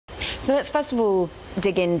So let's first of all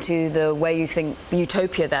dig into where you think the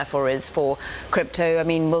utopia therefore is for crypto. I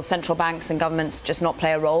mean, will central banks and governments just not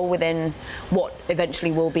play a role within what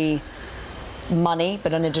eventually will be money,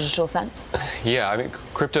 but in a digital sense? Yeah, I mean,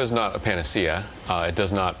 crypto is not a panacea. It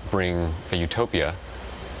does not bring a utopia.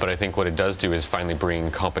 But I think what it does do is finally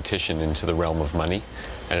bring competition into the realm of money,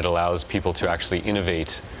 and it allows people to actually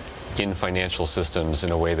innovate in financial systems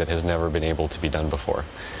in a way that has never been able to be done before.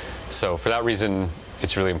 So for that reason,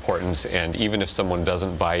 it's really important, and even if someone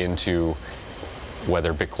doesn't buy into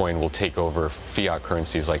whether Bitcoin will take over fiat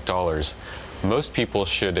currencies like dollars, most people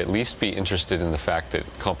should at least be interested in the fact that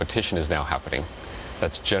competition is now happening.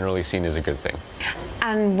 That's generally seen as a good thing.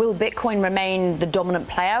 And will Bitcoin remain the dominant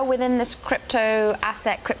player within this crypto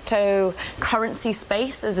asset, crypto currency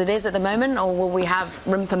space as it is at the moment, or will we have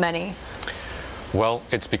room for many? Well,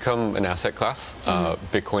 it's become an asset class.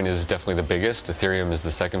 Bitcoin is definitely the biggest. Ethereum is the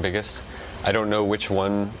second biggest. I don't know which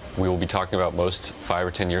one we will be talking about most 5 or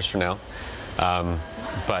 10 years from now.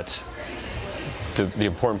 But the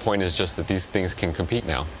important point is just that these things can compete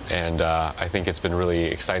now. And I think it's been really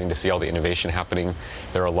exciting to see all the innovation happening.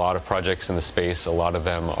 There are a lot of projects in the space. A lot of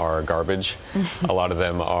them are garbage. A lot of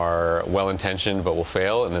them are well-intentioned but will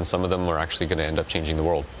fail. And then some of them are actually going to end up changing the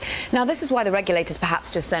world. Now, this is why the regulators,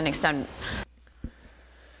 perhaps to a certain extent.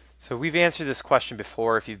 So we've answered this question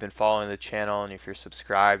before if you've been following the channel and if you're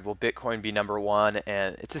subscribed. Will Bitcoin be #1?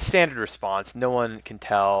 And it's a standard response. No one can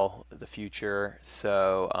tell the future.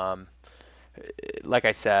 So like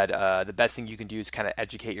I said, the best thing you can do is kind of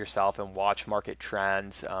educate yourself and watch market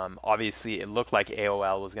trends. Obviously, it looked like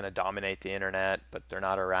AOL was going to dominate the internet, but they're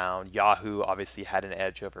not around. Yahoo obviously had an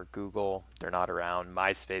edge over Google. They're not around.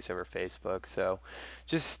 MySpace over Facebook. So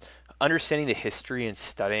just understanding the history and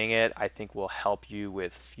studying it, I think, will help you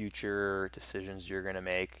with future decisions you're going to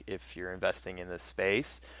make if you're investing in this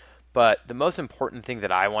space. But the most important thing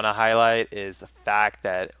that I want to highlight is the fact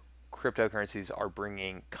that cryptocurrencies are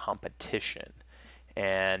bringing competition,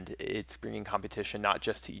 and it's bringing competition not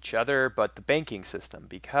just to each other but the banking system,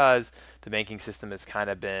 because the banking system has kind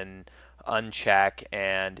of been unchecked.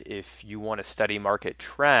 And if you want to study market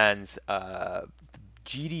trends,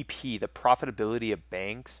 GDP, the profitability of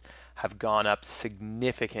banks, have gone up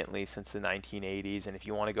significantly since the 1980s. And if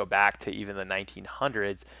you want to go back to even the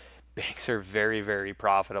 1900s, banks are very, very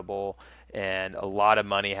profitable, and a lot of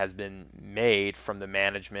money has been made from the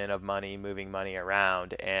management of money, moving money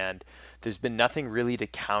around. And there's been nothing really to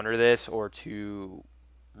counter this or to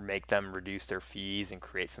make them reduce their fees and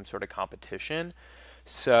create some sort of competition.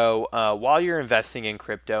 So while you're investing in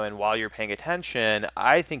crypto and while you're paying attention,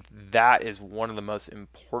 I think that is one of the most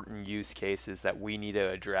important use cases that we need to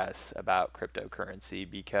address about cryptocurrency,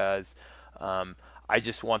 because I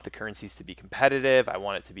just want the currencies to be competitive. I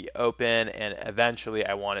want it to be open, and eventually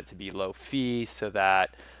I want it to be low fee so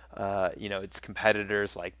that its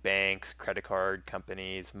competitors like banks, credit card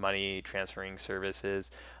companies, money transferring services,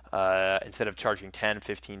 instead of charging 10,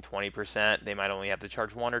 15, 20%, they might only have to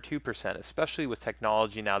charge 1 or 2%. Especially with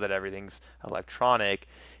technology now that everything's electronic,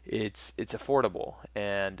 it's affordable,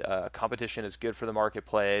 and competition is good for the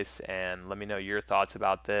marketplace. And let me know your thoughts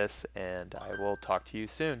about this, and I will talk to you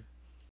soon.